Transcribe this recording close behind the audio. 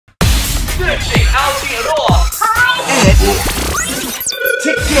searching, outing it all.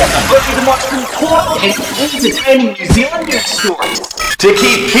 Together, looking to watch important and entertaining New Zealand news stories. To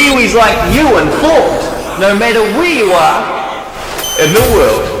keep Kiwis like you informed, no matter where you are in the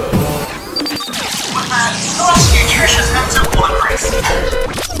world. With that nice nutritious mix of watercress.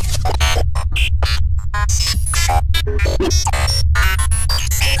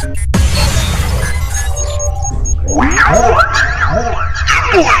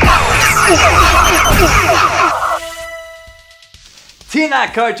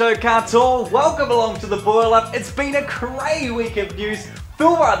 Tēnā koutou katoa, welcome along to the Boilup. It's been a crazy week of news.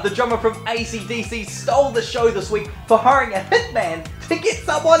 Phil Rudd, the drummer from ACDC, stole the show this week for hiring a hitman to get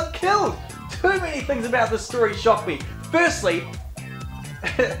someone killed. Too many things about this story shock me. Firstly,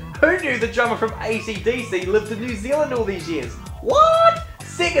 who knew the drummer from ACDC lived in New Zealand all these years? What?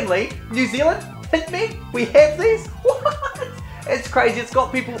 Secondly, New Zealand? Hitmen? We have these? What? It's crazy. It's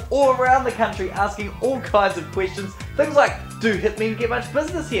got people all around the country asking all kinds of questions. Things like, do hitmen get much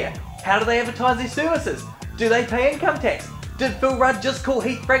business here? How do they advertise their services? Do they pay income tax? Did Phil Rudd just call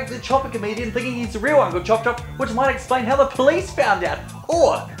Heath Frank the chopper comedian thinking he's the real Uncle Chop Chop, which might explain how the police found out?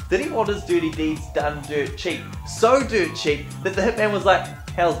 Or did he want his dirty deeds done dirt cheap? So dirt cheap that the hitman was like,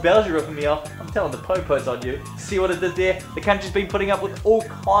 how's Belgium ripping me off? I'm telling the popos on you. See what it did there? The country's been putting up with all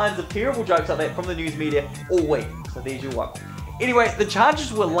kinds of terrible jokes like that from the news media all week. So there's your one. Anyway, the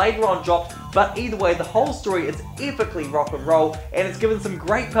charges were later on dropped, but either way, the whole story is epically rock and roll, and it's given some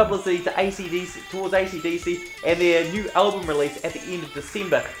great publicity to towards ACDC and their new album release at the end of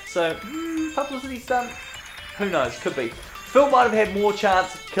December. So, publicity stunt? Who knows, could be. Phil might have had more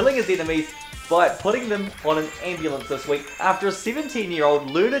chance killing his enemies by putting them on an ambulance this week after a 17-year-old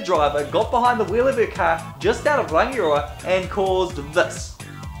Luna driver got behind the wheel of her car just out of Rangiora and caused this.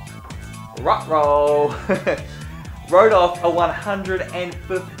 Ruh-roh. Rode off a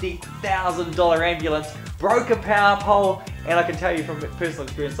 $150,000 ambulance, broke a power pole, and I can tell you from personal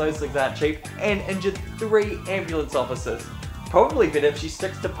experience those things aren't cheap, and injured 3 ambulance officers. Probably better if she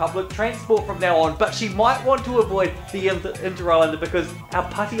sticks to public transport from now on, but she might want to avoid the Interislander because our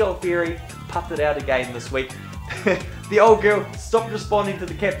putty old ferry putted out again this week. The old girl stopped responding to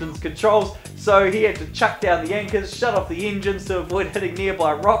the captain's controls, so he had to chuck down the anchors, shut off the engines to avoid hitting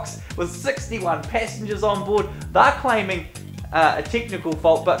nearby rocks. With 61 passengers on board, they're claiming a technical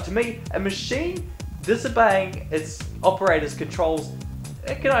fault, but to me, a machine disobeying its operator's controls,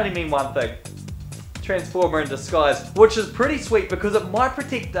 it can only mean one thing. Transformer in disguise, which is pretty sweet because it might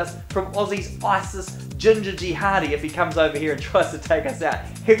protect us from Aussie's ISIS ginger jihadi if he comes over here and tries to take us out.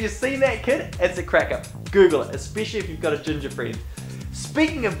 Have you seen that kid? It's a cracker. Google it, especially if you've got a ginger friend.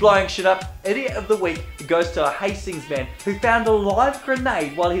 Speaking of blowing shit up, Idiot of the Week goes to a Hastings man who found a live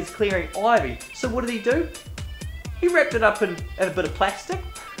grenade while he's clearing ivy. So what did he do? He wrapped it up in a bit of plastic.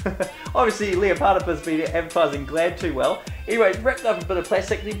 Obviously, Leopardip has been advertising Glad too well. Anyway, wrapped up in a bit of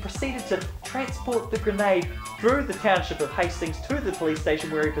plastic, then proceeded to transport the grenade through the township of Hastings to the police station,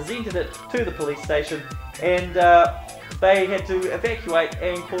 where he presented it to the police station, and they had to evacuate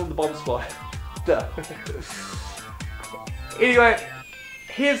and call the bomb squad. Duh. Anyway,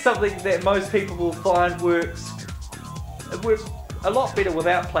 here's something that most people will find works. It works a lot better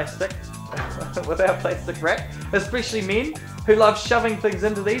without plastic. Without plastic wrap, especially men who love shoving things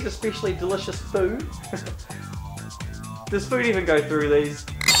into these, especially delicious food. Does food even go through these?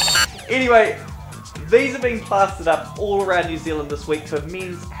 Anyway, these have been plastered up all around New Zealand this week for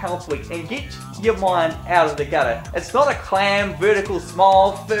Men's Health Week, and get your mind out of the gutter. It's not a clam, vertical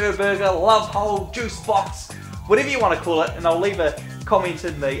smile, fur burger, love hole, juice box, whatever you want to call it, and I'll leave a comment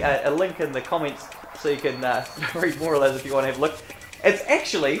in the a link in the comments so you can read more of those if you want to have a look. It's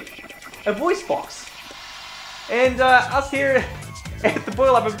actually a voice box. And us here at the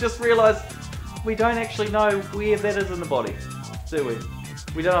Boilup have just realised we don't actually know where that is in the body, do we?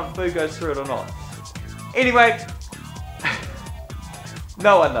 We don't know if food goes through it or not. Anyway,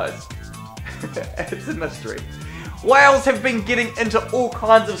 no one knows. It's a mystery. Whales have been getting into all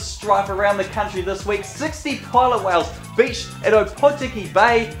kinds of strife around the country this week. 60 pilot whales beached at Opotiki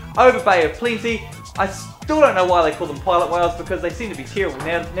Bay, over Bay of Plenty. I still don't know why they call them pilot whales because they seem to be terrible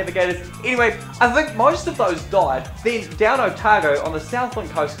navigators. Anyway, I think most of those died. Then down Otago on the Southland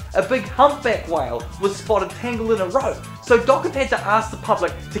coast, a big humpback whale was spotted tangled in a rope. So Doc have had to ask the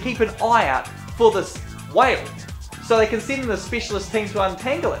public to keep an eye out for this whale so they can send in a specialist team to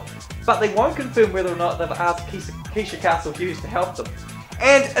untangle it. But they won't confirm whether or not they've asked Keisha Castle Hughes to help them.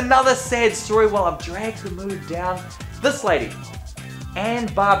 And another sad story while I've dragged the mood down. This lady, Anne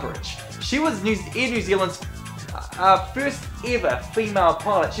Barberich. She was Air New Zealand's first ever female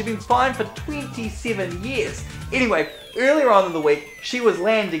pilot. She'd been fined for 27 years. Anyway, earlier on in the week, she was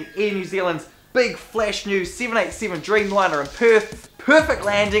landing Air New Zealand's big flash new 787 Dreamliner in Perth. Perfect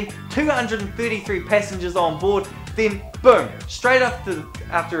landing, 233 passengers on board. Then, boom, straight after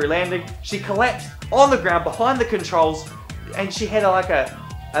her landing, she collapsed on the ground behind the controls, and she had like a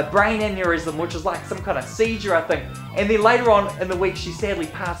brain aneurysm, which is like some kind of seizure, I think. And then later on in the week, she sadly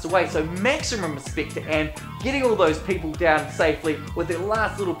passed away. So maximum respect to Anne, getting all those people down safely with their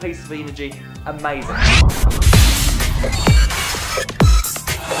last little piece of energy. Amazing.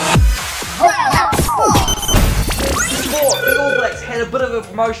 The All Blacks had a bit of a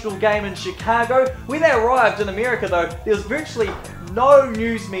promotional game in Chicago. When they arrived in America though, there was virtually no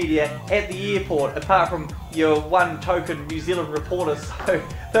news media at the airport apart from your one token New Zealand reporter, so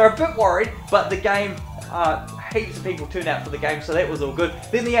they're a bit worried, but the game, heaps of people turned out for the game, so that was all good.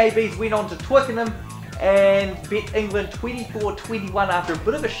 Then the ABs went on to Twickenham and beat England 24-21 after a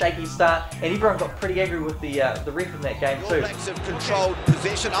bit of a shaky start, and everyone got pretty angry with the ref in that game too. All Blacks have controlled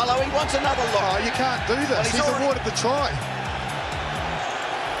possession, although he wants another look. Oh, you can't do this, he's awarded the try.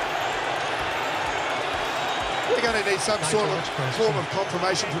 We're going to need some sort of form of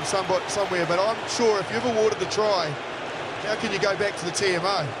confirmation from somewhere, but I'm sure if you've awarded the try, how can you go back to the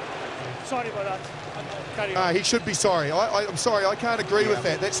TMO? Sorry about that. He should be sorry. I'm sorry, I can't agree with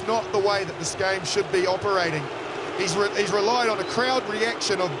that. That's not the way that this game should be operating. He's relied on a crowd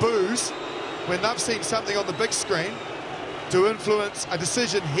reaction of boos when they've seen something on the big screen to influence a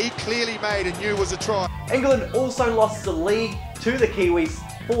decision he clearly made and knew was a try. England also lost the league to the Kiwis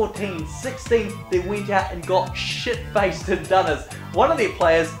 14-16, then went out and got shit-faced in Dunners. One of their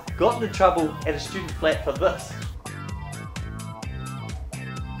players got into trouble at a student flat for this.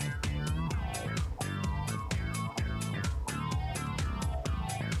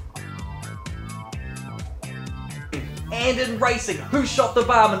 And in racing, who shot the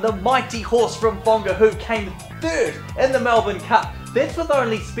barman? The mighty horse from Wonga, who came third in the Melbourne Cup. That's with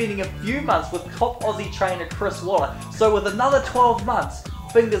only spending a few months with top Aussie trainer Chris Waller. So with another 12 months,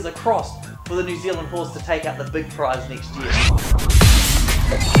 fingers are crossed for the New Zealand horse to take out the big prize next year.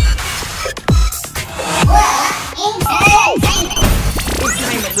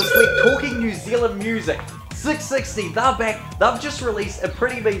 Entertainment this week, talking New Zealand music. 660, they're back. They've just released a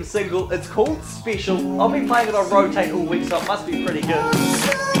pretty mean single. It's called Special. I've been playing it on rotate all week, so it must be pretty good.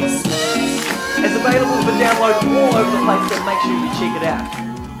 It's available for download all over the place, so make sure you check it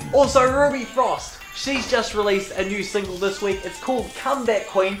out. Also, Ruby Frost. She's just released a new single this week. It's called Comeback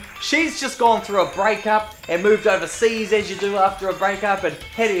Queen. She's just gone through a breakup and moved overseas, as you do after a breakup, and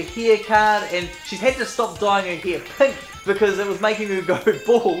had her hair cut, and she's had to stop dyeing her hair pink because it was making her go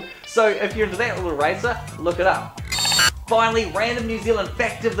bald. So if you're into that little racer, look it up. Finally, random New Zealand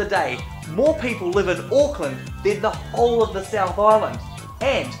fact of the day. More people live in Auckland than the whole of the South Island.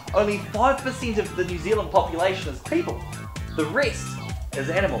 And only 5% of the New Zealand population is people. The rest is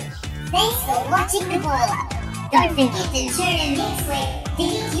animals. Thanks for watching the Boilup. Don't forget to tune in next week to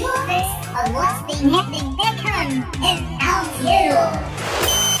get your fix on what's been happening back home in our view.